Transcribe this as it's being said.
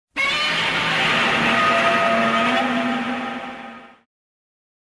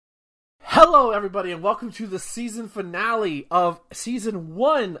Hello, everybody, and welcome to the season finale of Season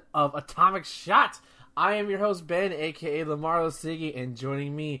 1 of Atomic Shot. I am your host, Ben, a.k.a. Lamarlo Siggy, and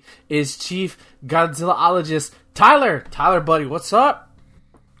joining me is Chief Godzillaologist Tyler. Tyler, buddy, what's up?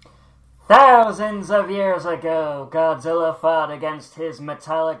 Thousands of years ago, Godzilla fought against his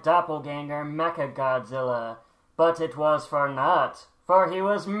metallic doppelganger Mechagodzilla, but it was for naught, for he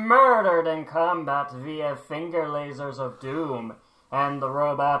was murdered in combat via finger lasers of doom, and the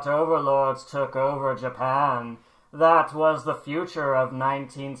robot overlords took over Japan. That was the future of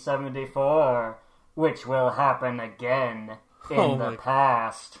 1974, which will happen again in the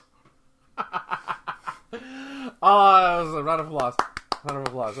past. Oh, that was a round of applause. Round of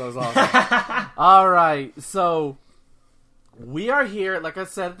applause. That was awesome. All right, so we are here, like I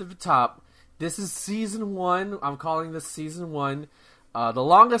said at the top. This is Season 1. I'm calling this Season 1. The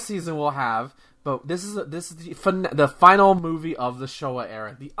longest season we'll have. But this is the final movie of the Showa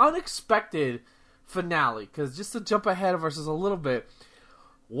era, the unexpected finale. Because just to jump ahead of us a little bit,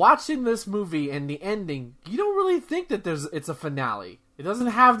 watching this movie and the ending, you don't really think that it's a finale. It doesn't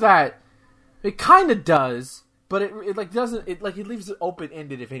have that. It kind of does, but it doesn't. It leaves it open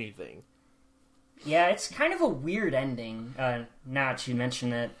ended, if anything. Yeah, it's kind of a weird ending. Now that you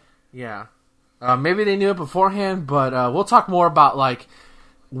mention it, yeah, maybe they knew it beforehand, but we'll talk more about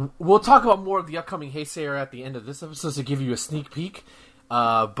We'll talk about more of the upcoming Heisei era at the end of this episode to give you a sneak peek.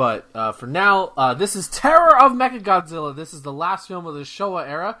 But for now, this is Terror of Mechagodzilla. This is the last film of the Showa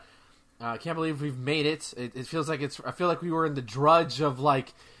era. I can't believe we've made it. It feels like I feel like we were in the drudge of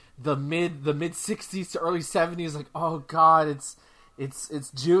the mid '60s to early '70s. Like, oh god,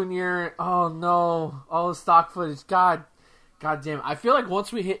 it's Junior. Oh no, oh stock footage. God damn. I feel like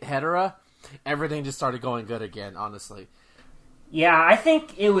once we hit Hedorah, everything just started going good again. Honestly. Yeah, I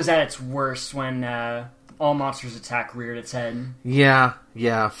think it was at its worst when All Monsters Attack reared its head. Yeah,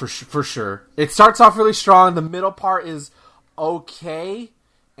 for sure. It starts off really strong. The middle part is okay,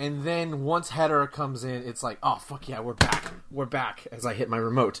 and then once Hedorah comes in, it's like, oh fuck yeah, we're back. As I hit my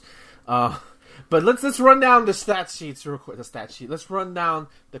remote, but let's run down the stat sheets real quick. Let's run down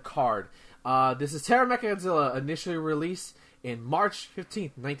the card. This is Terror Mechagodzilla, initially released in March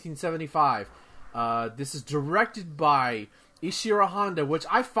 15th, 1975. This is directed by Ishiro Honda, which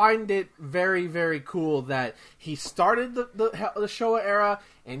I find it very, very cool that he started the Showa era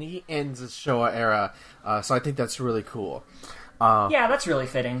and he ends the Showa era. So I think that's really cool. Yeah, that's really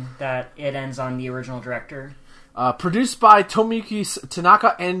fitting that it ends on the original director. Produced by Tomoyuki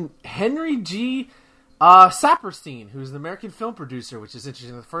Tanaka and Henry G. Saperstein, who's an American film producer, which is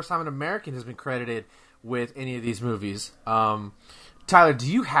interesting. The first time an American has been credited with any of these movies. Tyler,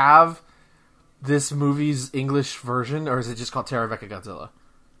 do you have this movie's English version, or is it just called Terror of Mechagodzilla?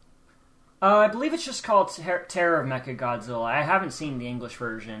 I believe it's just called Terror of Mechagodzilla. I haven't seen the English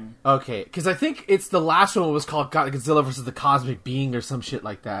version. Okay, because I think it's the last one was called Godzilla vs. the Cosmic Being or some shit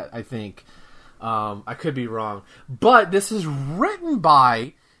like that, I think. I could be wrong. But this is written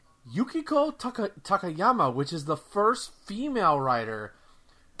by Yukiko Takayama, which is the first female writer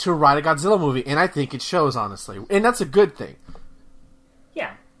to write a Godzilla movie, and I think it shows, honestly. And that's a good thing.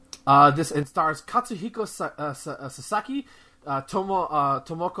 Yeah. This stars Katsuhiko Sasaki,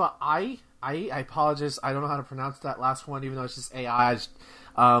 Tomoko Ai. I apologize, I don't know how to pronounce that last one, even though it's just AI.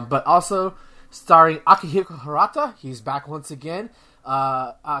 But also starring Akihiko Hirata, he's back once again.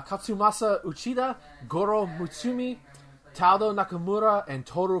 Katsumasa Uchida, Goro Mutsumi, Tado Nakamura, and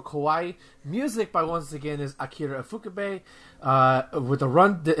Toru Kawai. Music by once again is Akira Ifukube. With a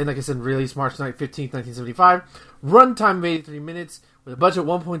run, and like I said, released March 15th, 1975. Runtime of 83 minutes. With a budget of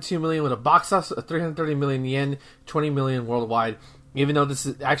 1.2 million, with a box office of 330 million yen, 20 million worldwide. Even though this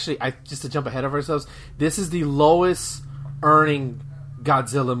is actually, just to jump ahead of ourselves, this is the lowest earning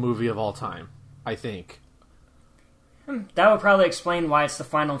Godzilla movie of all time, I think. That would probably explain why it's the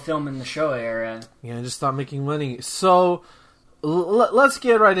final film in the Showa era. Yeah, just stop making money. So let's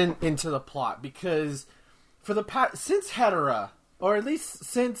get right into the plot, because for the since Hedorah, or at least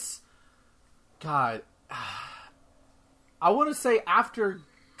since God. I want to say after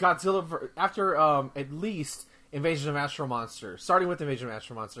Godzilla, at least Invasion of Astro Monster, starting with Invasion of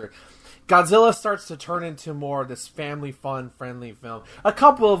Astro Monster, Godzilla starts to turn into more of this family fun, friendly film. A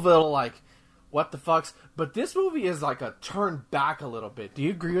couple of little, what the fucks, but this movie is like a turn back a little bit. Do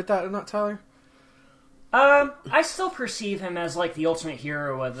you agree with that or not, Tyler? I still perceive him as, the ultimate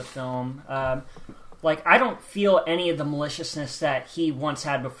hero of the film. I don't feel any of the maliciousness that he once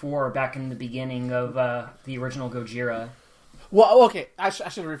had before back in the beginning of the original Gojira. Well, okay, I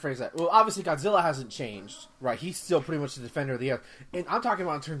should rephrase that. Well, obviously Godzilla hasn't changed, right? He's still pretty much the defender of the earth. And I'm talking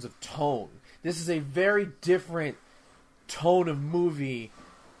about in terms of tone. This is a very different tone of movie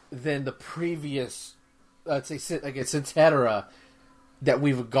than the previous, let's say, like it's etc. that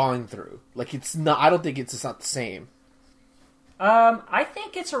we've gone through. Like it's not. I don't think it's not the same. I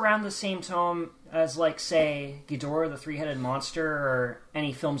think it's around the same tone as, like, say, Ghidorah, the Three-Headed Monster, or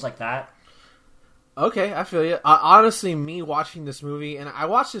any films like that. Okay, I feel you. Honestly, me watching this movie, and I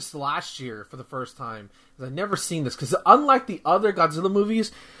watched this last year for the first time, because I've never seen this, because unlike the other Godzilla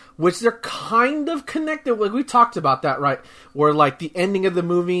movies, which they're kind of connected, like we talked about that, right? Where, like, the ending of the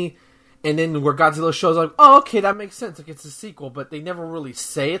movie, and then where Godzilla shows up, oh, okay, that makes sense, like, it's a sequel, but they never really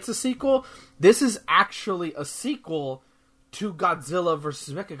say it's a sequel. This is actually a sequel to Godzilla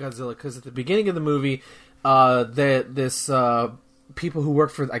versus Mechagodzilla, because at the beginning of the movie, people who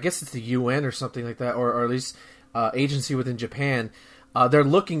work for, I guess it's the UN or something like that, or at least agency within Japan, they're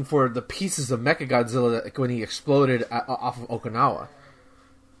looking for the pieces of Mechagodzilla when he exploded off of Okinawa.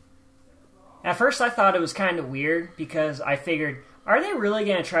 At first I thought it was kind of weird, because I figured, are they really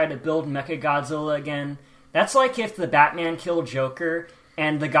going to try to build Mechagodzilla again? That's like if the Batman killed Joker,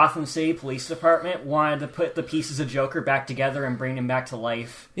 and the Gotham City Police Department wanted to put the pieces of Joker back together and bring him back to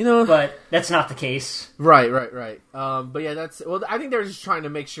life. But that's not the case. Right. But yeah, I think they're just trying to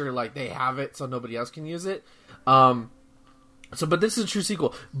make sure, like, they have it so nobody else can use it. But this is a true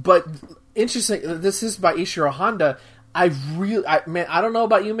sequel. But interesting, this is by Ishiro Honda. I don't know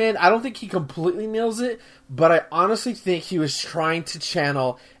about you, man. I don't think he completely nails it, but I honestly think he was trying to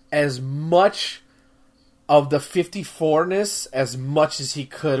channel as much of the 54-ness as much as he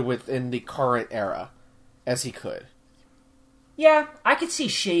could within the current era as he could. Yeah, I could see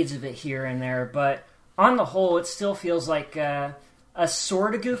shades of it here and there, but on the whole, it still feels like a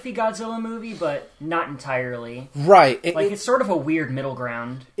sort of goofy Godzilla movie, but not entirely. Right. It's sort of a weird middle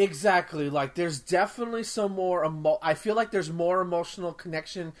ground. Exactly. Like, there's definitely some more... I feel like there's more emotional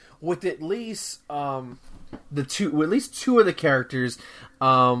connection with at least at least two of the characters,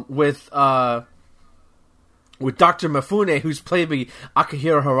 with Dr. Mifune, who's played by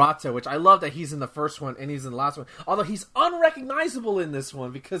Akihiro Hirata, which I love that he's in the first one and he's in the last one. Although he's unrecognizable in this one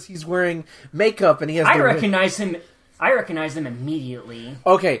because he's wearing makeup and he has... I recognize him immediately.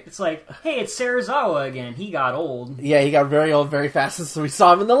 Okay. It's like, hey, it's Serizawa again. He got old. Yeah, he got very old very fast, and so we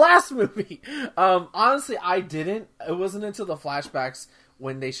saw him in the last movie. Honestly, I didn't. It wasn't until the flashbacks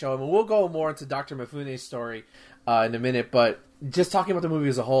when they show him. And we'll go more into Dr. Mifune's story in a minute, but just talking about the movie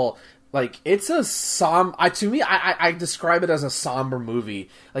as a whole... Like, it's a to me, I describe it as a somber movie.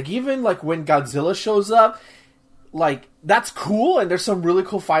 Like, even, like, when Godzilla shows up, like, that's cool, and there's some really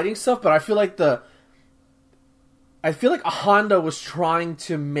cool fighting stuff, but I feel like Honda was trying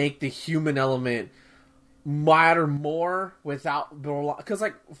to make the human element matter more without... Because,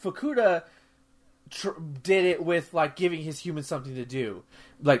 like, Fukuda did it with, like, giving his humans something to do.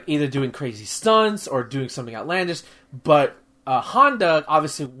 Like, either doing crazy stunts or doing something outlandish, but... Honda,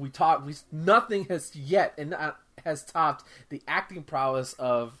 obviously, nothing has yet and has topped the acting prowess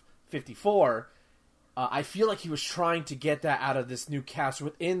of 54. I feel like he was trying to get that out of this new cast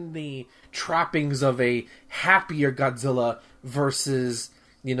within the trappings of a happier Godzilla versus,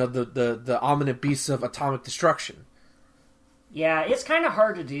 the ominous beasts of atomic destruction. Yeah, it's kind of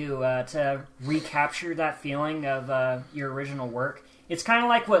hard to do to recapture that feeling of your original work. It's kind of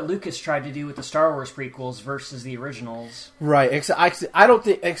like what Lucas tried to do with the Star Wars prequels versus the originals. Right. I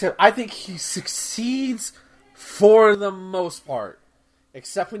think he succeeds for the most part.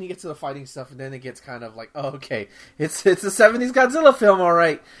 Except when you get to the fighting stuff, and then it gets kind of like, oh, okay, it's a 70s Godzilla film, all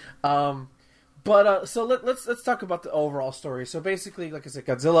right. So let's talk about the overall story. So basically, like I said,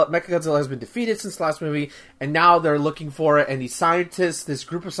 Mechagodzilla has been defeated since the last movie, and now they're looking for it. And this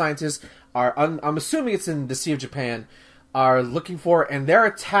group of scientists I'm assuming it's in the Sea of Japan, are looking for it, and they're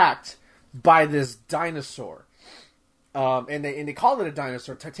attacked by this dinosaur. And they call it a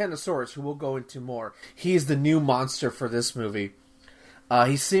dinosaur, Titanosaurus, who we'll go into more. He's the new monster for this movie.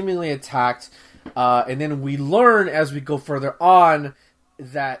 He's seemingly attacked, and then we learn as we go further on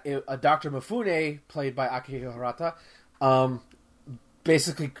that Dr. Mifune, played by Akihiro Hirata,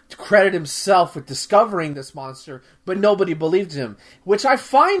 basically credited himself with discovering this monster, but nobody believed him. Which I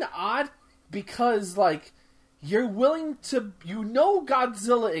find odd, because, like, you're willing to...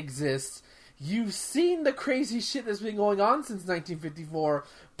 Godzilla exists. You've seen the crazy shit that's been going on since 1954,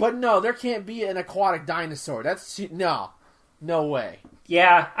 but no, there can't be an aquatic dinosaur. No way.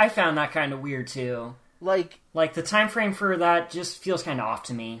 Yeah, I found that kind of weird, too. Like the time frame for that just feels kind of off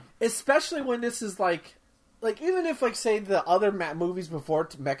to me. Especially when this is like even if, like, say the other movies before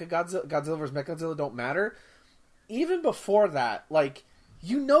Godzilla vs. Mechagodzilla don't matter, even before that, like,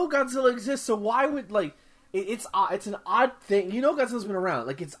 Godzilla exists, so why would, like, It's an odd thing. You know, Godzilla's been around.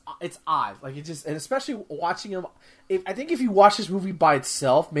 Like it's odd. Like it just, and especially watching him. I think if you watch this movie by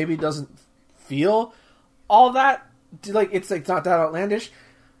itself, maybe it doesn't feel all that like it's like not that outlandish.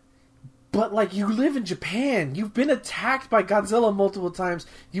 But like you live in Japan, you've been attacked by Godzilla multiple times.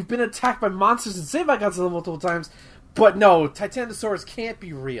 You've been attacked by monsters and saved by Godzilla multiple times. But no, Titanosaurus can't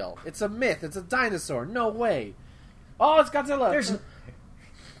be real. It's a myth. It's a dinosaur. No way. Oh, it's Godzilla.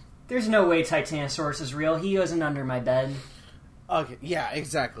 There's no way Titanosaurus is real. He wasn't under my bed. Okay, yeah,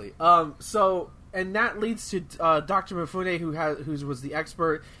 exactly. So, and that leads to Dr. Mifune, who was the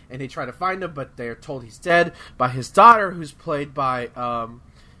expert, and they try to find him, but they're told he's dead by his daughter, who's played by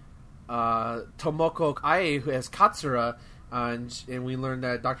Tomoko Ai, who has Katsura, and we learn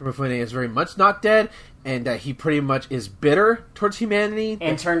that Dr. Mifune is very much not dead, and that he pretty much is bitter towards humanity.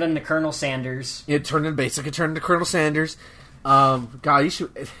 And turned into Colonel Sanders. It turned into Colonel Sanders. God, you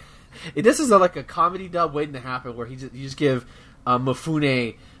should... This is like a comedy dub waiting to happen, where you just give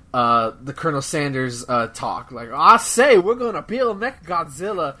Mifune the Colonel Sanders talk. Like, I say, we're going to build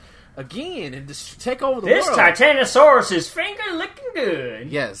Mechagodzilla again and just take over the world. This Titanosaurus is finger licking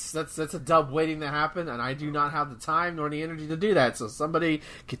good. Yes, that's a dub waiting to happen, and I do not have the time nor the energy to do that. So somebody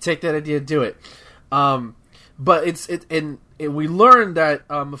could take that idea and do it. But we learned that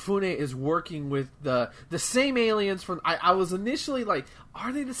Mifune is working with the same aliens from. I was initially like,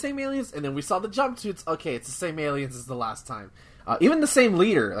 are they the same aliens? And then we saw the jumpsuits. Okay, it's the same aliens as the last time. Even the same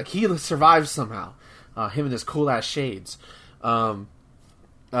leader, like he survived somehow. Him and his cool ass shades. And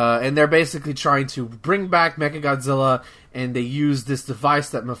they're basically trying to bring back Mechagodzilla, and they use this device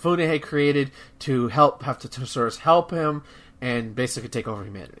that Mifune had created to have Titanosaurus help him and basically take over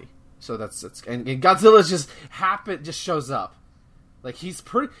humanity. So that's and Godzilla just shows up, like he's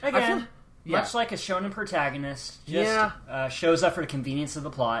pretty again, much like a shonen protagonist. Shows up for the convenience of the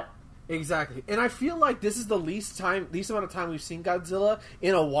plot. Exactly, and I feel like this is the least amount of time we've seen Godzilla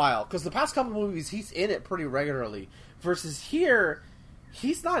in a while, because the past couple movies he's in it pretty regularly. Versus here,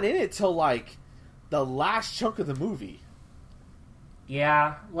 he's not in it till like the last chunk of the movie.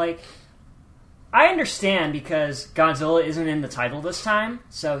 Yeah, like. I understand because Godzilla isn't in the title this time,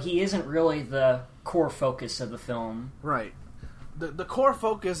 so he isn't really the core focus of the film. Right. The core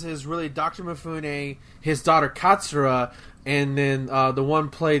focus is really Dr. Mifune, his daughter Katsura, and then the one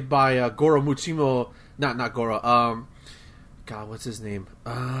played by Goro Muchimo. Not Goro. God, what's his name?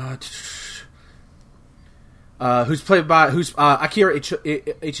 Who's played by Akira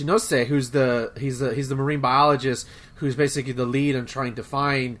Ichinose, he's the marine biologist who's basically the lead on trying to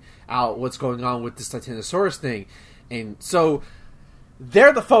find out what's going on with this Titanosaurus thing. And so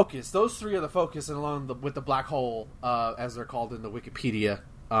they're the focus. Those three are the focus, and along with the black hole, as they're called in the Wikipedia,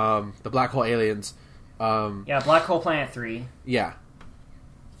 the black hole aliens. Black Hole Planet 3. Yeah.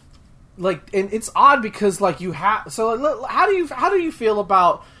 Like, and it's odd because like you have. So how do you feel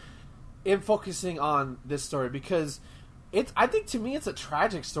about in focusing on this story? Because I think to me it's a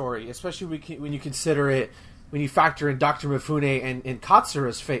tragic story, especially when you consider it. When you factor in Dr. Mifune and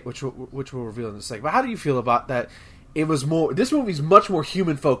Katsura's fate, which we'll reveal in a second. But how do you feel about that? This movie's much more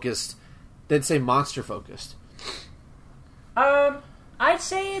human focused than, say, monster focused. I'd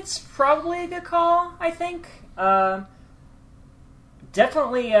say it's probably a good call. I think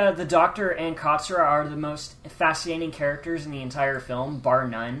definitely the Doctor and Katsura are the most fascinating characters in the entire film, bar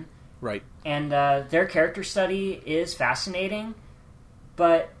none. Right. And their character study is fascinating,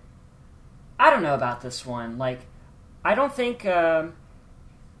 but I don't know about this one. Like, I don't think the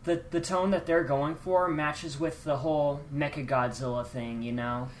tone that they're going for matches with the whole Mechagodzilla thing, you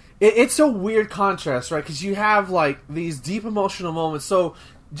know? It's a weird contrast, right? Because you have, like, these deep emotional moments. So,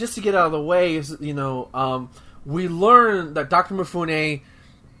 just to get out of the way, we learn that Dr. Mifune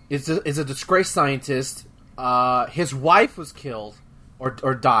is a disgraced scientist. His wife was killed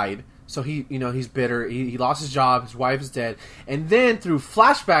or died. So he's bitter. He lost his job. His wife is dead. And then through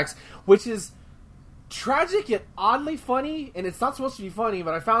flashbacks, which is tragic yet oddly funny, and it's not supposed to be funny,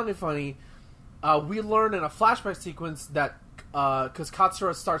 but I found it funny. We learn in a flashback sequence that because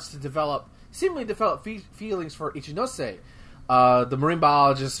Katsura starts to seemingly develop feelings for Ichinose, the marine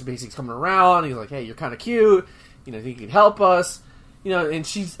biologist basically coming around. He's like, "Hey, you're kind of cute. You think you can help us."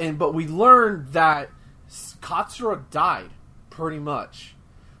 But we learned that Katsura died pretty much.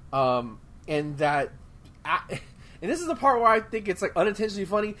 And that, and this is the part where I think it's like unintentionally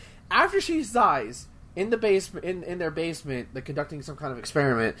funny. After she dies in the basement, in their basement, they're conducting some kind of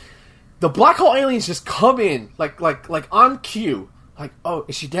experiment. The black hole aliens just come in like on cue. Like, oh,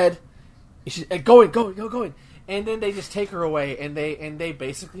 is she dead? Is she going? And then they just take her away, and they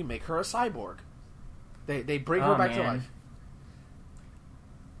basically make her a cyborg. They bring her back to life.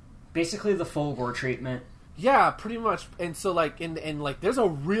 Basically, the Fulgore treatment. Yeah, pretty much. And so, like, and like, there's a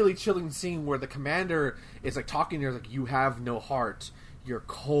really chilling scene where the commander is like talking to her, like, "You have no heart, you're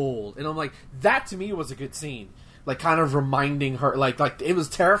cold," and I'm like, that to me was a good scene, like, kind of reminding her, like it was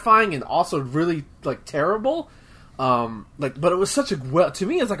terrifying and also really like terrible, like, but it was such a to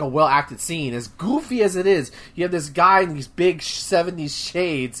me it's like a well acted scene, as goofy as it is. You have this guy in these big '70s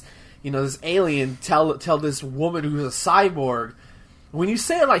shades, this alien tell this woman who's a cyborg. When you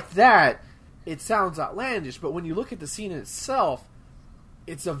say it like that, it sounds outlandish, but when you look at the scene in itself,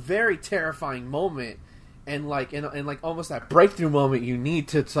 it's a very terrifying moment, and like almost that breakthrough moment you need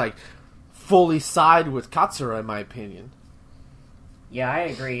to like fully side with Katsura, in my opinion. Yeah, I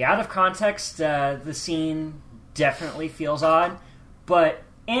agree. Out of context, the scene definitely feels odd, but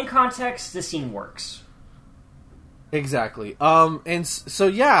in context, the scene works. Exactly. And so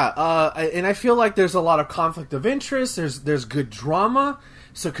yeah, and I feel like there's a lot of conflict of interest. There's good drama.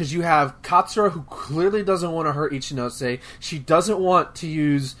 So, because you have Katsura, who clearly doesn't want to hurt Ichinose, she doesn't want to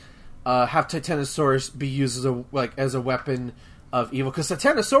have Titanosaurus be used as a weapon of evil. Because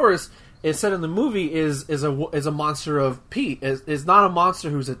Titanosaurus, is said in the movie, is a monster of peace. Is not a monster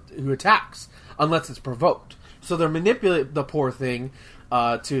who attacks unless it's provoked. So they manipulate the poor thing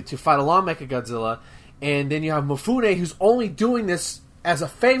to fight along Mechagodzilla, and then you have Mifune, who's only doing this as a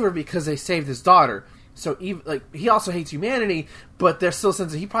favor because they saved his daughter. So even, he also hates humanity, but there's still a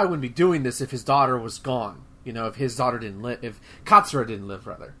sense that he probably wouldn't be doing this if his daughter was gone. If his daughter didn't live, if Katsura didn't live,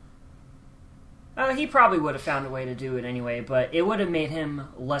 rather. He probably would have found a way to do it anyway, but it would have made him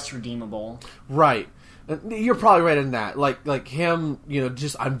less redeemable. Right. You're probably right in that. Like him,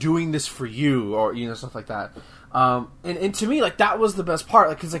 just, I'm doing this for you, or, stuff like that. And to me, that was the best part,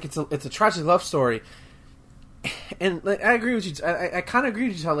 because it's a tragic love story. And I agree with you. I kind of agree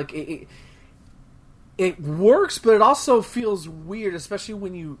with you, how it works, but it also feels weird, especially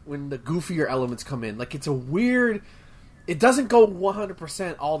when the goofier elements come in. It's a weird. It doesn't go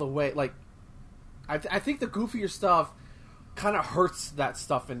 100% all the way. I think the goofier stuff kind of hurts that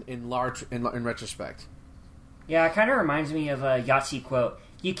stuff in retrospect. Yeah, it kind of reminds me of a Yahtzee quote: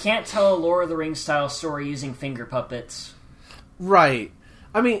 "You can't tell a Lord of the Rings style story using finger puppets." Right.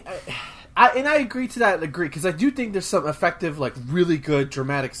 I mean, I agree to that degree, because I do think there's some effective, really good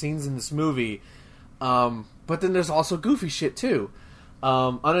dramatic scenes in this movie. But then there's also goofy shit too,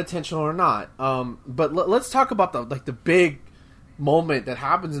 unintentional or not. But let's talk about the big moment that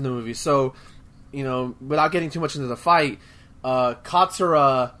happens in the movie. So, without getting too much into the fight,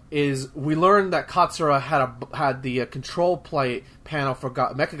 Katsura we learned that Katsura had the control plate panel for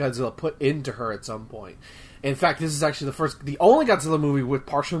Mechagodzilla put into her at some point. In fact, this is actually the only Godzilla movie with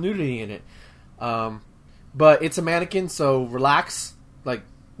partial nudity in it. But it's a mannequin, so relax.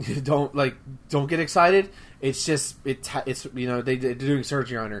 Don't get excited. It's just it's they're doing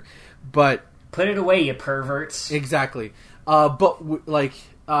surgery on her, but put it away, you perverts. Exactly. But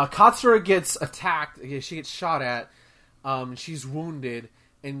Katsura gets attacked. She gets shot at. She's wounded,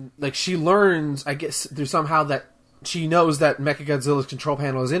 and she learns, I guess, through somehow that she knows that Mechagodzilla's control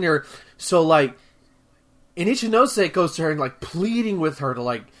panel is in her. So and Ichinose goes to her and pleading with her to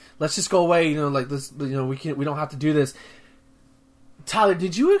let's just go away. This. We don't have to do this. Tyler,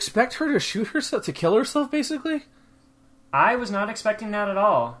 did you expect her to shoot herself, to kill herself, basically? I was not expecting that at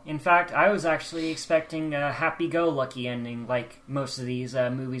all. In fact, I was actually expecting a happy-go-lucky ending, like most of these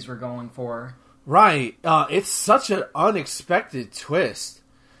movies were going for. Right. It's such an unexpected twist,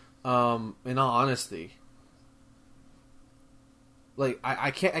 in all honesty. I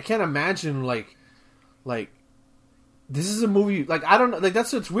can't imagine, this is a movie, I don't know,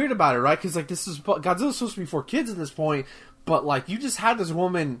 that's what's weird about it, right? Because, Godzilla's supposed to be for kids at this point, but, you just had this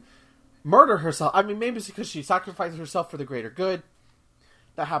woman murder herself. I mean, maybe it's because she sacrificed herself for the greater good.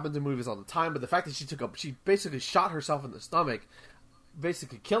 That happens in movies all the time, but the fact that she basically shot herself in the stomach,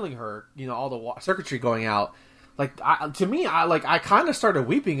 basically killing her, all the circuitry going out, to me, I kind of started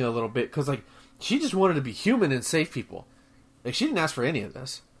weeping a little bit, because, she just wanted to be human and save people. She didn't ask for any of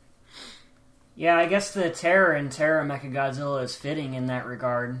this. Yeah, I guess the terror in Terra Mechagodzilla is fitting in that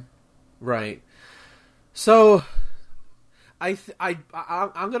regard. Right. So, I'm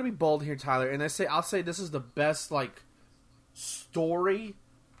gonna be bold here, Tyler, and I'll say this is the best story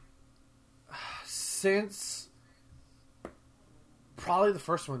since probably the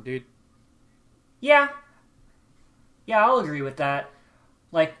first one, dude. Yeah, I'll agree with that.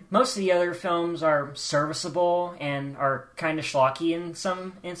 Most of the other films are serviceable and are kind of schlocky in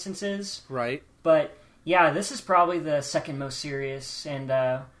some instances. Right. But, yeah, this is probably the second most serious and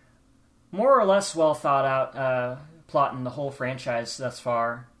more or less well thought out plot in the whole franchise thus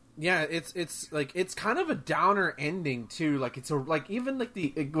far. Yeah, it's kind of a downer ending too.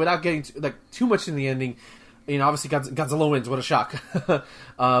 Without getting too much in the ending, Obviously Godzilla wins. What a shock!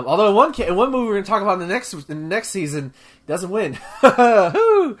 Although in one movie we're going to talk about in the next season, he doesn't win.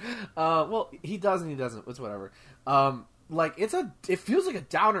 Well, he does and he doesn't. It's whatever. It feels like a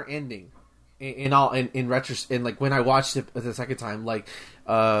downer ending. In like when I watched it the second time, like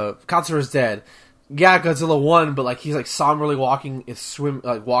Katsura's dead. Yeah, Godzilla won, but like he's like somberly walking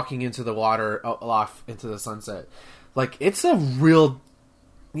into the water off into the sunset. Like it's a real.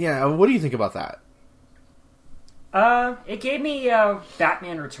 Yeah, what do you think about that? It gave me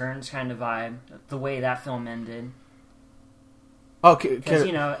Batman Returns kind of vibe, the way that film ended. Okay,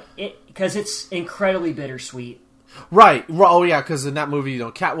 because it's incredibly bittersweet. Right. Oh yeah, because in that movie,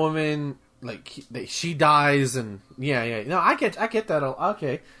 Catwoman, like she dies, and yeah. No, I get that.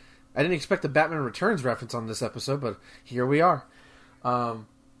 Okay, I didn't expect the Batman Returns reference on this episode, but here we are.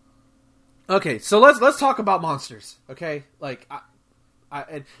 Okay, so let's talk about monsters. Okay, like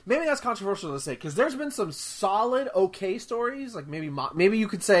and maybe that's controversial to say because there's been some solid, okay stories. Like maybe you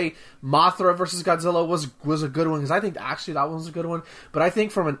could say Mothra versus Godzilla was a good one because I think actually that one was a good one. But I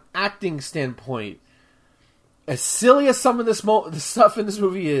think from an acting standpoint, as silly as some of the stuff in this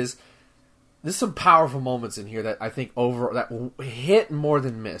movie is, there's some powerful moments in here that I think that hit more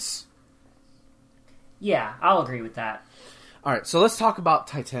than miss. Yeah, I'll agree with that. All right, so let's talk about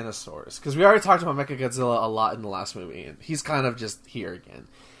Titanosaurus, because we already talked about Mechagodzilla a lot in the last movie, and he's kind of just here again.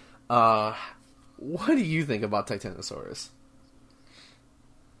 What do you think about Titanosaurus?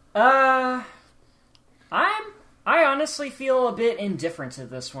 I honestly feel a bit indifferent to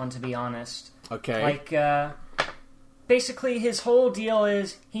this one, to be honest. Okay. Like, basically his whole deal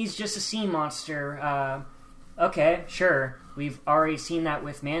is he's just a sea monster. Okay, sure. We've already seen that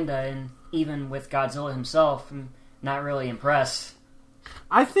with Manda, and even with Godzilla himself. Not really impressed.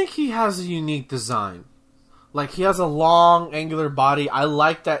 I think he has a unique design. Like, he has a long, angular body. I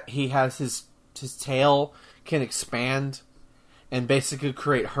like that he has his tail can expand and basically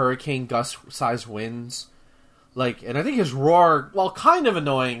create hurricane gust-sized winds. Like, and I think his roar, while kind of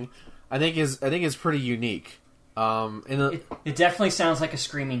annoying, I think is pretty unique. It definitely sounds like a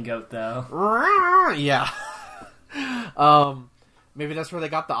screaming goat, though. Yeah. Maybe that's where they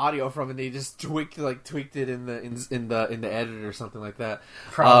got the audio from, and they just tweaked it in the edit or something like that.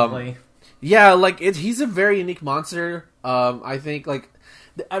 Probably. Yeah, like he's a very unique monster. I think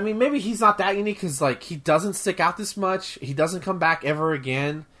maybe he's not that unique because like he doesn't stick out this much. He doesn't come back ever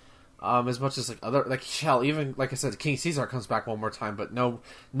again. As much as like other even like I said, King Caesar comes back one more time, but no.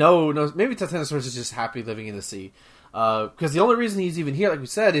 Maybe Titanosaurus is just happy living in the sea. Because the only reason he's even here, like we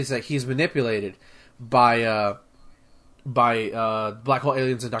said, is that he's manipulated by black hole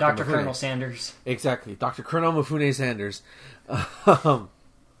aliens and Dr. Colonel Sanders. Exactly, Dr. Colonel Mifune Sanders. But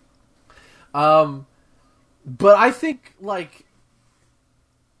I think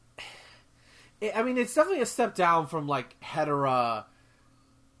it's definitely a step down from like Hedorah,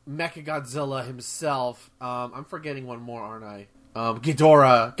 Mechagodzilla himself. I'm forgetting one more, aren't I?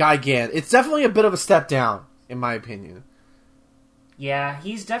 Ghidorah, Gigan. It's definitely a bit of a step down, in my opinion. Yeah,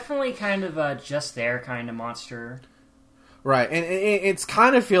 he's definitely kind of a just there kind of monster. Right, and it's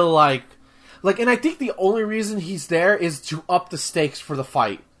kind of feel like, and I think the only reason he's there is to up the stakes for the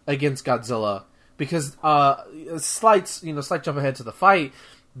fight against Godzilla, because slight jump ahead to the fight.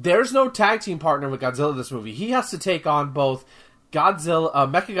 There's no tag team partner with Godzilla in this movie. He has to take on both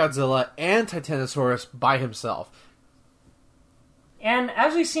Mechagodzilla, and Titanosaurus by himself. And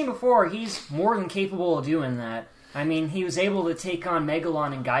as we've seen before, he's more than capable of doing that. I mean, he was able to take on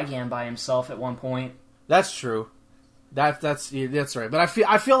Megalon and Gigan by himself at one point. That's true. That's right. But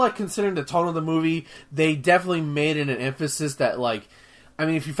I feel like considering the tone of the movie, they definitely made it an emphasis that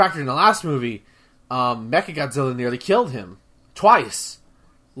if you factor in the last movie, Mechagodzilla nearly killed him twice.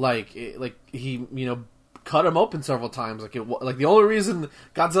 He cut him open several times. The only reason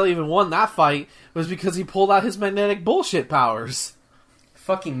Godzilla even won that fight was because he pulled out his magnetic bullshit powers.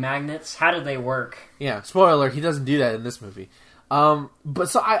 Fucking magnets. How did they work? Yeah. Spoiler alert, he doesn't do that in this movie. But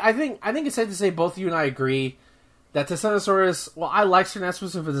so I think it's safe to say both you and I agree that Titanosaurus, well, I like certain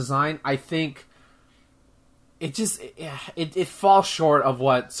aspects of the design. I think it falls short of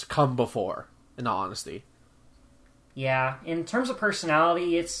what's come before, in all honesty. Yeah, in terms of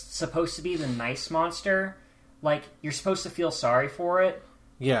personality, it's supposed to be the nice monster. Like, you're supposed to feel sorry for it.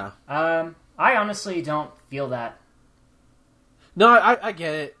 Yeah. I honestly don't feel that. No, I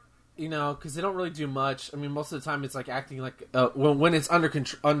get it. Because they don't really do much. I mean, most of the time it's acting like when it's under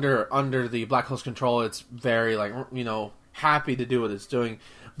the black hole's control, it's very happy to do what it's doing.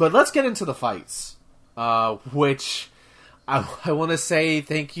 But let's get into the fights, which I want to say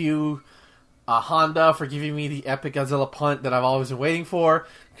thank you Honda for giving me the epic Godzilla punt that I've always been waiting for.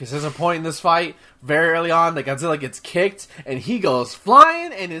 Because there's a point in this fight, very early on, that Godzilla gets kicked, and he goes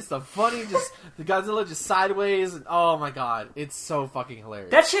flying, and it's the Godzilla just sideways, and oh my god, it's so fucking hilarious.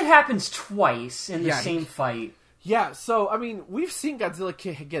 That shit happens twice in the same fight. Yeah, so, I mean, we've seen Godzilla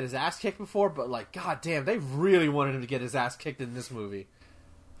get his ass kicked before, but, like, goddamn, they really wanted him to get his ass kicked in this movie.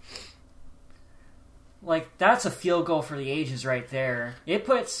 Like, that's a field goal for the ages right there. It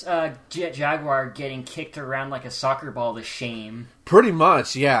puts Jet Jaguar getting kicked around like a soccer ball to shame. Pretty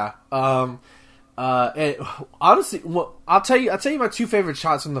much, yeah. And honestly, I'll tell you my two favorite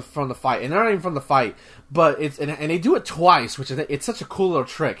shots from the fight, and they're not even from the fight, but and they do it twice, which it's such a cool little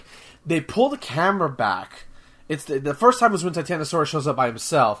trick. They pull the camera back. It's the first time was when Titanosaurus shows up by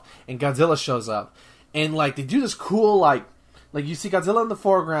himself, and Godzilla shows up, and like they do this cool like you see Godzilla in the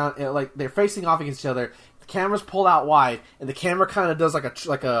foreground, and like they're facing off against each other. The camera's pulled out wide, and the camera kind of does like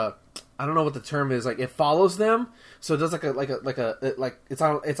a I don't know what the term is. Like it follows them, so it does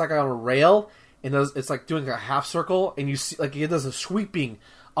it's like on a rail, and it's like doing a half circle, and you see like it does a sweeping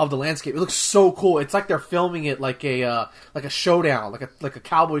of the landscape. It looks so cool. It's like they're filming it like a showdown, like a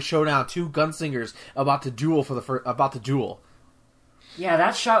cowboy showdown. Two gunslingers about to duel about to duel. Yeah,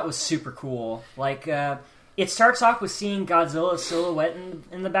 that shot was super cool. Like. It starts off with seeing Godzilla's silhouette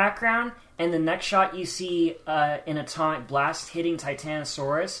in the background, and the next shot you see an atomic blast hitting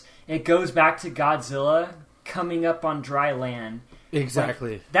Titanosaurus. It goes back to Godzilla coming up on dry land.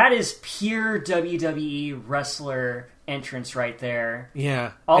 Exactly. Like, that is pure WWE wrestler entrance right there.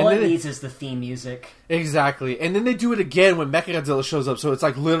 Yeah. All it needs is the theme music. Exactly. And then they do it again when Mechagodzilla shows up, so it's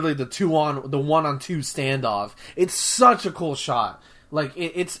like literally the 1-on-2 standoff. It's such a cool shot. Like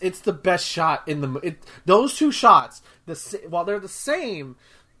it's the best shot in the those two shots. While they're the same,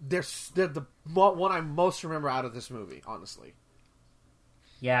 they're the one I most remember out of this movie. Honestly,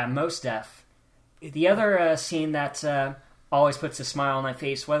 yeah, most def. The other scene that always puts a smile on my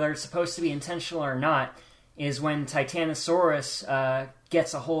face, whether it's supposed to be intentional or not, is when Titanosaurus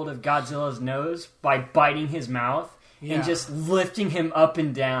gets a hold of Godzilla's nose by biting his mouth and just lifting him up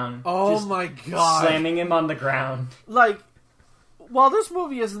and down. Oh my god! Slamming him on the ground. Like. While this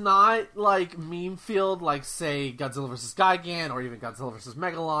movie is not, like, meme-filled, like, say, Godzilla vs. Gigan, or even Godzilla vs.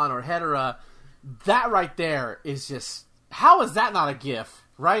 Megalon, or Hedorah, that right there is just... How is that not a GIF,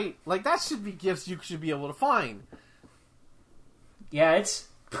 right? Like, that should be GIFs you should be able to find. Yeah, it's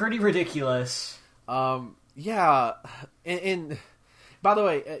pretty ridiculous. Yeah, and by the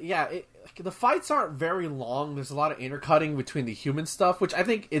way, the fights aren't very long. There's a lot of intercutting between the human stuff, which I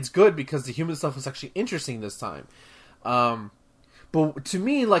think it's good, because the human stuff was actually interesting this time. But to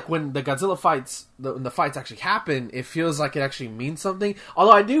me, like, when the Godzilla fights, when the fights actually happen, it feels like it actually means something.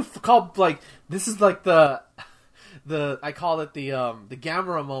 Although I do call, like, this is like I call it the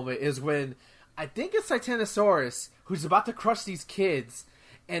Gamera moment, is when I think it's Titanosaurus who's about to crush these kids,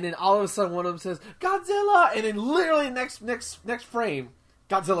 and then all of a sudden one of them says, Godzilla! And then literally next frame,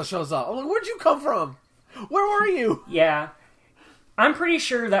 Godzilla shows up. I'm like, where'd you come from? Where were you? Yeah. I'm pretty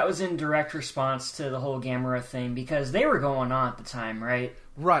sure that was in direct response to the whole Gamera thing, because they were going on at the time, right?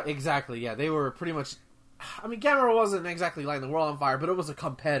 Right, exactly, yeah. They were pretty much... I mean, Gamera wasn't exactly lighting the world on fire, but it was a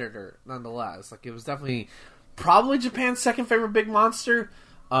competitor, nonetheless. Like, it was definitely probably Japan's second favorite big monster.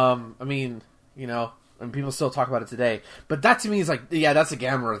 I mean, you know, and people still talk about it today. But that to me is like, yeah, that's a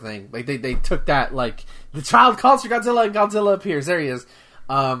Gamera thing. Like, they took that, like, the child calls for Godzilla and Godzilla appears. There he is.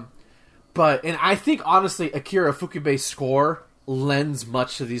 And I think, honestly, Akira Ifukube's score lends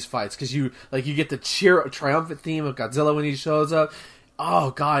much to these fights, because you get the triumphant theme of Godzilla when he shows up.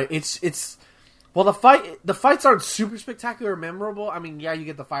 Oh god, it's well, the fights aren't super spectacular or memorable. I mean, yeah, you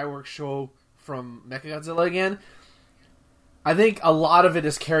get the fireworks show from Mechagodzilla again. I think a lot of it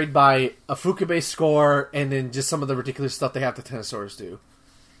is carried by a Ifukube's score, and then just some of the ridiculous stuff they have the Titanosaurus do.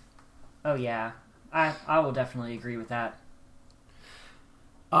 Oh yeah, I will definitely agree with that.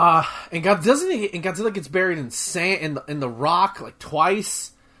 And Godzilla gets buried in sand in the rock like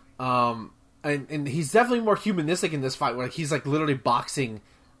twice. And he's definitely more humanistic in this fight, where he's like literally boxing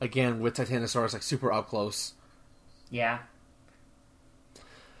again with Titanosaurus, like super up close. Yeah.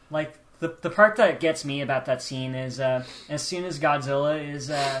 Like the part that gets me about that scene is as soon as Godzilla is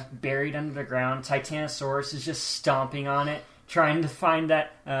buried under the ground, Titanosaurus is just stomping on it, trying to find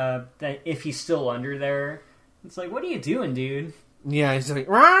that if he's still under there. It's like, what are you doing, dude? Yeah, he's like,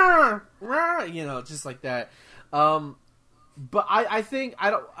 rah, rah, you know, just like that. But I think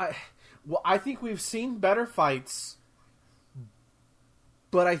we've seen better fights,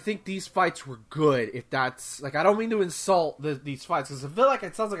 but I think these fights were good. If that's like, I don't mean to insult these fights, because I feel like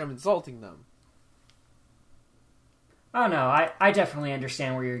it sounds like I'm insulting them. Oh no, I definitely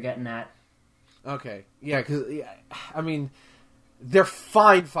understand where you're getting at. Okay, yeah, because I mean, they're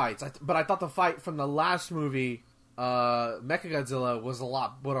fine fights, but I thought the fight from the last movie, Mechagodzilla, was a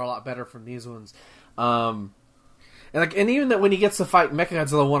lot better from these ones. And even that when he gets to fight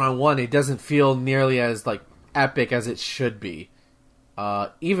Mechagodzilla 1-on-1, it doesn't feel nearly as like epic as it should be.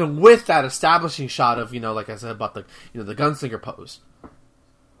 Even with that establishing shot of, like I said about the the gunslinger pose.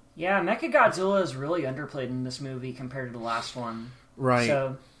 Yeah, Mechagodzilla is really underplayed in this movie compared to the last one. Right.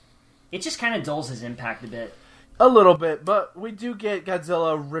 So it just kind of dulls his impact a bit. A little bit, but we do get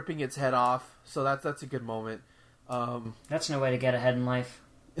Godzilla ripping its head off, so that's a good moment. That's no way to get ahead in life.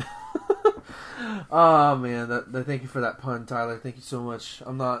 Oh man, thank you for that pun, Tyler. Thank you so much.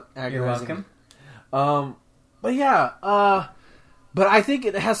 I'm not agonizing. You're welcome. But yeah, but I think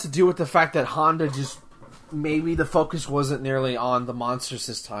it has to do with the fact that Honda just maybe the focus wasn't nearly on the monsters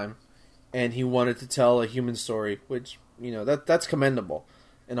this time, and he wanted to tell a human story, which that's commendable.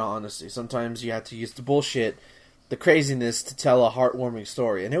 In all honesty, sometimes you have to use the bullshit, the craziness to tell a heartwarming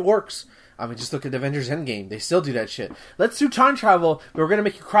story, and it works. I mean, just look at Avengers Endgame. They still do that shit. Let's do time travel, but we're going to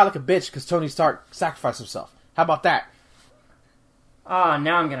make you cry like a bitch because Tony Stark sacrificed himself. How about that? Ah,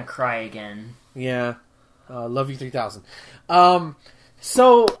 now I'm going to cry again. Yeah. Love you 3000.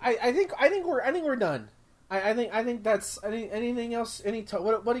 So I think we're done. I think that's anything else?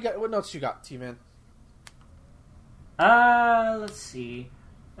 What do you got? What notes you got, T-Man? Let's see.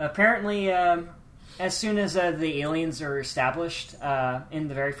 Apparently, as soon as the aliens are established in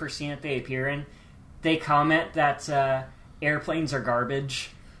the very first scene that they appear in, they comment that airplanes are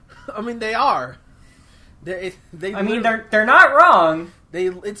garbage. I mean, they are. They're not wrong.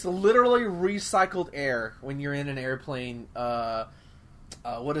 It's literally recycled air when you're in an airplane.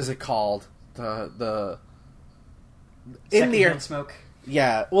 What is it called? The in the air smoke.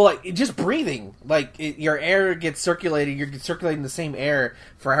 Yeah, well, just breathing. Your air gets circulated. You're circulating the same air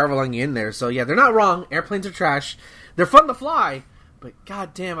for however long you're in there. So, yeah, they're not wrong. Airplanes are trash. They're fun to fly, but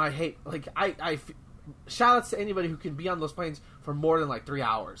goddamn, I hate... shout-outs to anybody who can be on those planes for more than, 3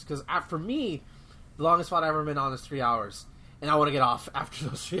 hours. Because, for me, the longest flight I've ever been on is 3 hours. And I want to get off after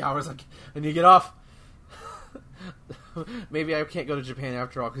those 3 hours. I need to get off. Maybe I can't go to Japan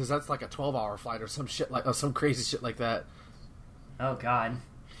after all, because that's a 12-hour flight or some shit some crazy shit like that. Oh, God.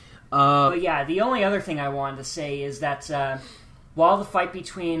 But yeah, the only other thing I wanted to say is that while the fight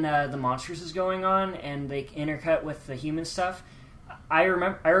between the monsters is going on and they intercut with the human stuff, I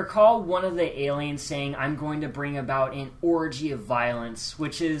recall one of the aliens saying, "I'm going to bring about an orgy of violence,"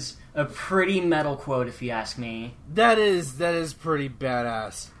 which is a pretty metal quote if you ask me. That is pretty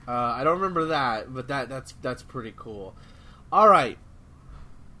badass. I don't remember that, but that's pretty cool. All right.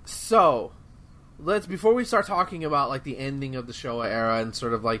 So... before we start talking about the ending of the Showa era and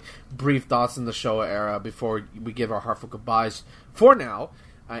sort of brief thoughts in the Showa era before we give our heartful goodbyes for now,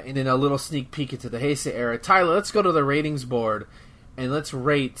 and then a little sneak peek into the Heisei era, Tyler, let's go to the ratings board and let's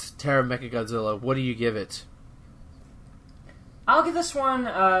rate Terra Mechagodzilla. What do you give it? I'll give this one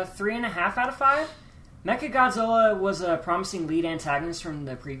 3.5 out of 5. Mechagodzilla was a promising lead antagonist from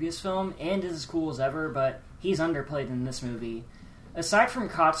the previous film and is as cool as ever, but he's underplayed in this movie. Aside from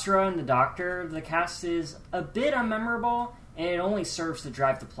Katsura and the Doctor, the cast is a bit unmemorable, and it only serves to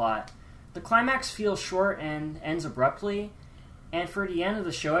drive the plot. The climax feels short and ends abruptly, and for the end of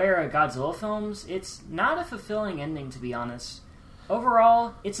the Showa era Godzilla films, it's not a fulfilling ending, to be honest.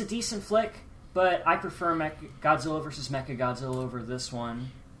 Overall, it's a decent flick, but I prefer Godzilla vs. Mechagodzilla over this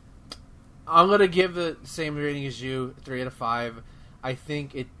one. I'm going to give the same rating as you, 3 out of 5. I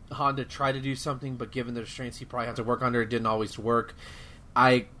think Honda tried to do something, but given the restraints he probably had to work under, it didn't always work.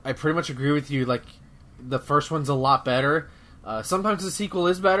 I pretty much agree with you. The first one's a lot better. Sometimes the sequel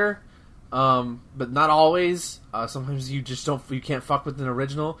is better, but not always. Sometimes you can't fuck with an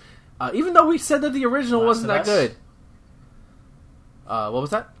original. Even though we said that the original wasn't that good. What was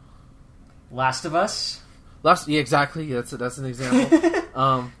that? Last of Us. Yeah, exactly. That's an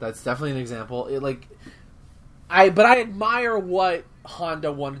example. That's definitely an example. But I admire what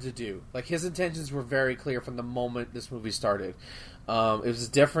Honda wanted to do. His intentions were very clear from the moment this movie started. It was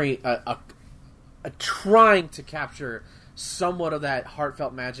definitely a trying to capture somewhat of that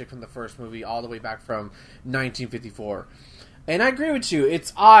heartfelt magic from the first movie all the way back from 1954. And I agree with you.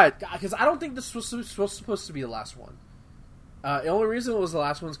 It's odd, because I don't think this was supposed to be the last one. The only reason it was the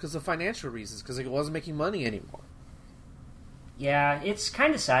last one is because of financial reasons, because it wasn't making money anymore. Yeah, it's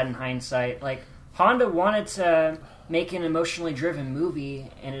kind of sad in hindsight. Honda wanted to make an emotionally driven movie,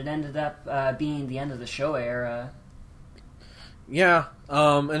 and it ended up being the end of the Showa era. Yeah,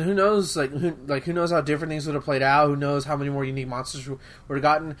 and who knows? Who knows how different things would have played out? Who knows how many more unique monsters would have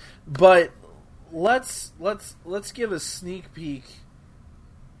gotten? But let's give a sneak peek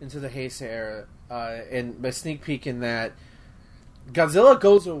into the Heisei era, and a sneak peek in that Godzilla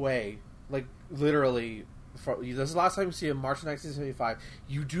goes away, like literally. This is the last time we see him, March 1975.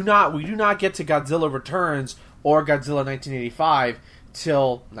 We do not get to Godzilla Returns or Godzilla 1985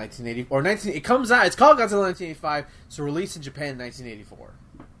 till 1980 or 19. It comes out. It's called Godzilla 1985. So released in Japan in 1984.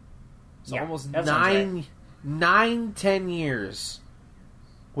 So almost 10 years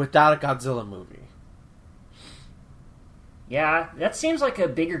without a Godzilla movie. Yeah, that seems like a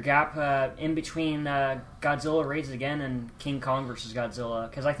bigger gap in between Godzilla Raids Again and King Kong vs. Godzilla,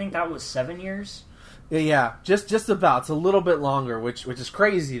 because I think that was 7 years. Yeah, just about. It's a little bit longer, which is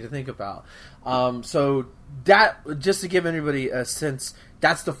crazy to think about. So that, just to give everybody a sense,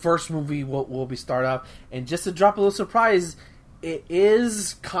 that's the first movie we'll be start up. And just to drop a little surprise, it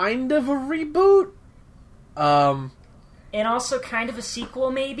is kind of a reboot. And also kind of a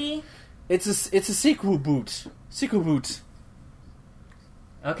sequel, maybe? It's a sequel boot. Sequel boot.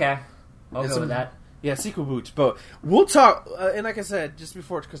 Okay. I'll go with that. Yeah, sequel boot. But we'll talk, and like I said, just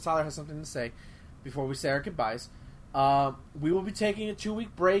before, because Tyler has something to say, before we say our goodbyes, we will be taking a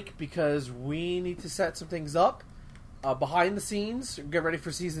 2-week break because we need to set some things up behind the scenes, get ready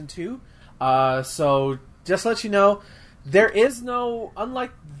for season 2. So just to let you know, there is no, unlike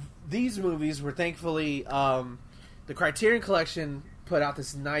these movies where thankfully the Criterion Collection put out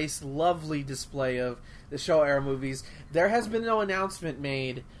this nice, lovely display of the Showa era movies, there has been no announcement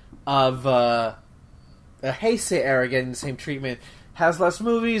made of the Heisei era getting the same treatment. Has less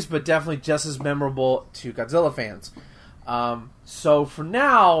movies, but definitely just as memorable to Godzilla fans. So for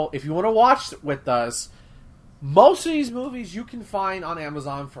now, if you want to watch with us, most of these movies you can find on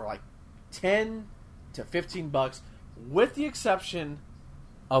Amazon for like $10 to $15, with the exception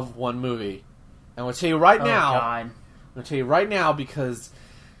of one movie. And I'm going to tell you right now. I'm going to tell you right now because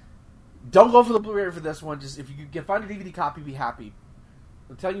don't go for the Blu-ray for this one. Just if you can find a DVD copy, be happy.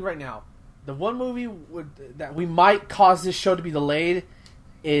 I'm telling you right now. The one movie that we might cause this show to be delayed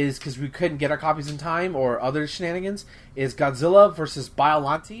is because we couldn't get our copies in time or other shenanigans, is Godzilla vs.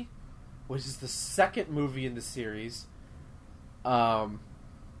 Biollante, which is the second movie in the series. And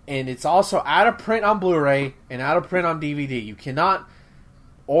it's out of print on Blu-ray and out of print on DVD. You cannot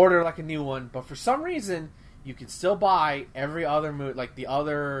order like a new one, but for some reason, you can still buy every other movie, like the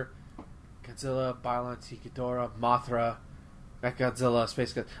other Godzilla, Biollante, Ghidorah, Mothra, Mechagodzilla,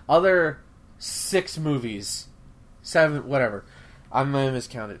 Space Godzilla, other 6 movies, 7, whatever. I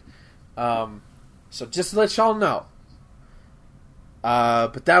miscounted. So just to let y'all know.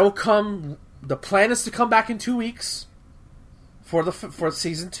 But that will come. The plan is to come back in 2 weeks for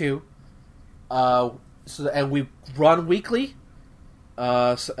season 2. And we run weekly.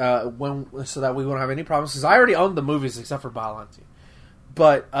 So that we won't have any problems. Because I already own the movies except for Biollante.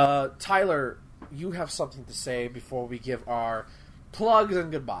 But Tyler, you have something to say before we give our plugs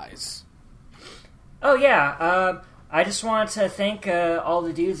and goodbyes. Oh, yeah. I just want to thank all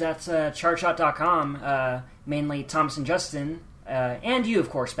the dudes at Chartshot.com, mainly Thomas and Justin, and you, of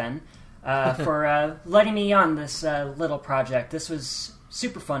course, Ben, for letting me on this little project. This was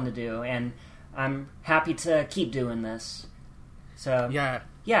super fun to do, and I'm happy to keep doing this. So,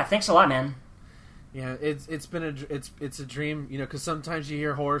 yeah, thanks a lot, man. Yeah, it's a dream, because sometimes you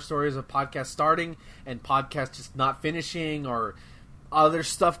hear horror stories of podcasts starting and podcasts just not finishing, or other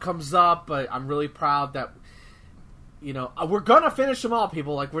stuff comes up, but I'm really proud that, we're gonna finish them all,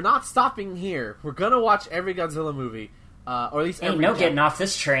 people. Like, we're not stopping here. We're gonna watch every Godzilla movie, or at least every... Ain't no getting off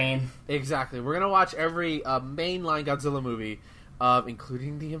this train. Exactly. We're gonna watch every mainline Godzilla movie,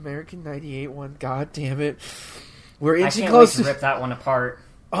 including the American 98 one. God damn it. We're inching close to rip that one apart.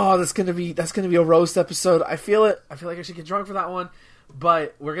 Oh, that's gonna be a roast episode. I feel it. I feel like I should get drunk for that one,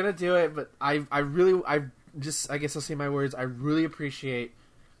 but we're gonna do it. But I guess I'll say my words. I really appreciate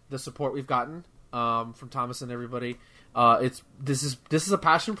the support we've gotten from Thomas and everybody. This is a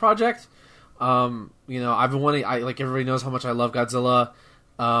passion project. I've been wanting. Everybody knows how much I love Godzilla.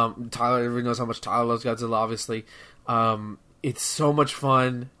 Everybody knows how much Tyler loves Godzilla. Obviously, it's so much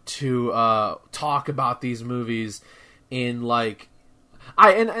fun to talk about these movies in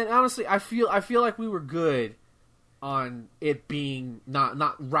and honestly, I feel like we were good on it being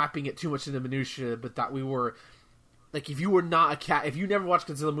not wrapping it too much into minutia, but that we were if you were not a cat, if you never watched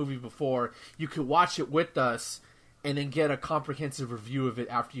Godzilla movie before, you could watch it with us and then get a comprehensive review of it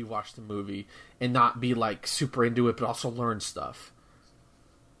after you watch the movie, and not be super into it, but also learn stuff.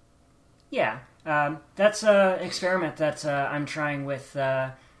 Yeah, that's an experiment that I'm trying with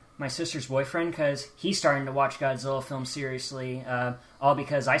my sister's boyfriend, because he's starting to watch Godzilla films seriously, all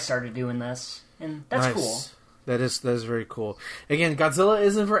because I started doing this, and that's nice. Cool. That is very cool. Again, Godzilla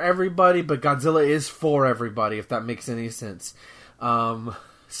isn't for everybody, but Godzilla is for everybody, if that makes any sense.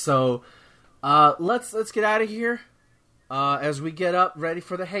 So let's get out of here as we get up ready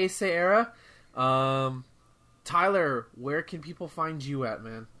for the Heisei era. Tyler, where can people find you at,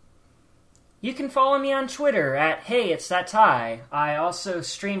 man? You can follow me on Twitter at Hey It's That Ty. I also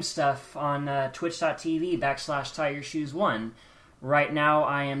stream stuff on twitch.tv/TieYourShoes1. Right now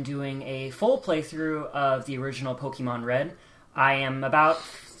I am doing a full playthrough of the original Pokemon Red. I am about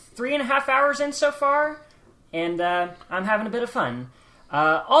 3.5 hours in so far, and I'm having a bit of fun.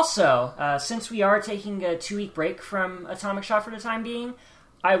 Also, since we are taking a 2-week break from Atomic Shot for the time being,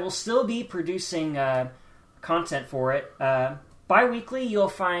 I will still be producing content for it. Bi-weekly, you'll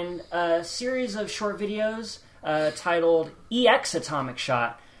find a series of short videos titled EX Atomic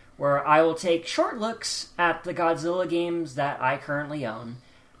Shot, where I will take short looks at the Godzilla games that I currently own.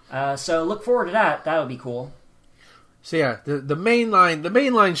 So look forward to that. That'll be cool. So yeah, the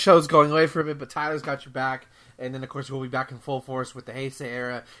mainline show's going away for a bit, but Tyler's got your back. And then, of course, we'll be back in full force with the Heisei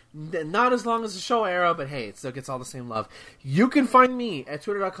era. Not as long as the show era, but hey, it still gets all the same love. You can find me at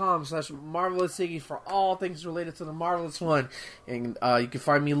twitter.com/MarvelousIggy for all things related to the Marvelous One. And you can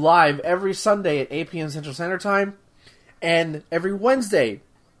find me live every Sunday at 8 p.m. Central Standard Time. And every Wednesday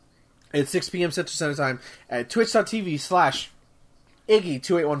at 6 p.m. Central Standard Time at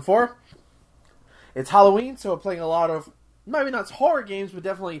twitch.tv/Iggy2814. It's Halloween, so we're playing a lot of, maybe not horror games, but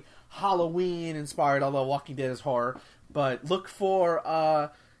definitely Halloween inspired, although Walking Dead is horror. But look for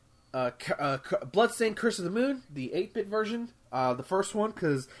Bloodstained Curse of the Moon, the 8-bit version, the first one,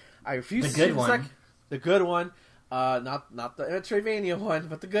 because I refuse to see the second. The good one, not the Metroidvania one,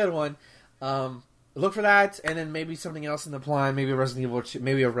 but the good one. Look for that, and then maybe something else in the plan. Maybe a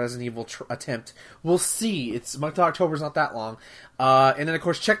Resident Evil attempt. We'll see. It's month of October's not that long. And then of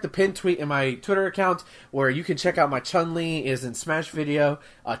course check the pinned tweet in my Twitter account where you can check out my Chun-Li is in Smash video.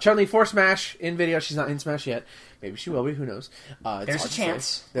 Chun-Li for Smash in video. She's not in Smash yet. Maybe she will be. Who knows? There's a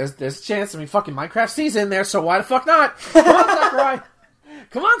chance. There's a chance. I mean, fucking Minecraft season there. So why the fuck not? Come on, Sakurai.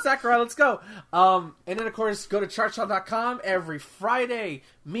 Come on, Sakurai, let's go. And then, of course, go to chartshot.com every Friday.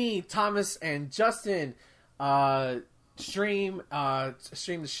 Me, Thomas, and Justin stream the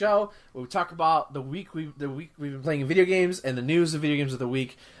show. We talk about the week we've been playing video games and the news of video games of the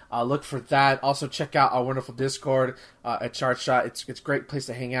week. Look for that. Also, check out our wonderful Discord at Chartshot. It's a great place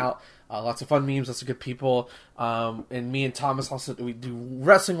to hang out. Lots of fun memes, lots of good people. And me and Thomas also, we do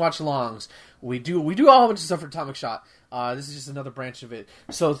wrestling watch-alongs. We do a whole bunch of stuff for Atomic Shot. This is just another branch of it.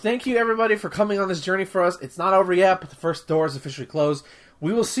 So thank you, everybody, for coming on this journey for us. It's not over yet, but the first door is officially closed.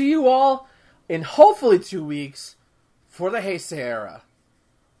 We will see you all in hopefully 2 weeks for the Heisei era.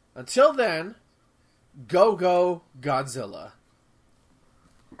 Until then, go Godzilla.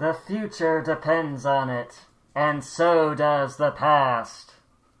 The future depends on it, and so does the past.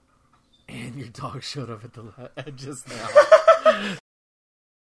 And your dog showed up at just now.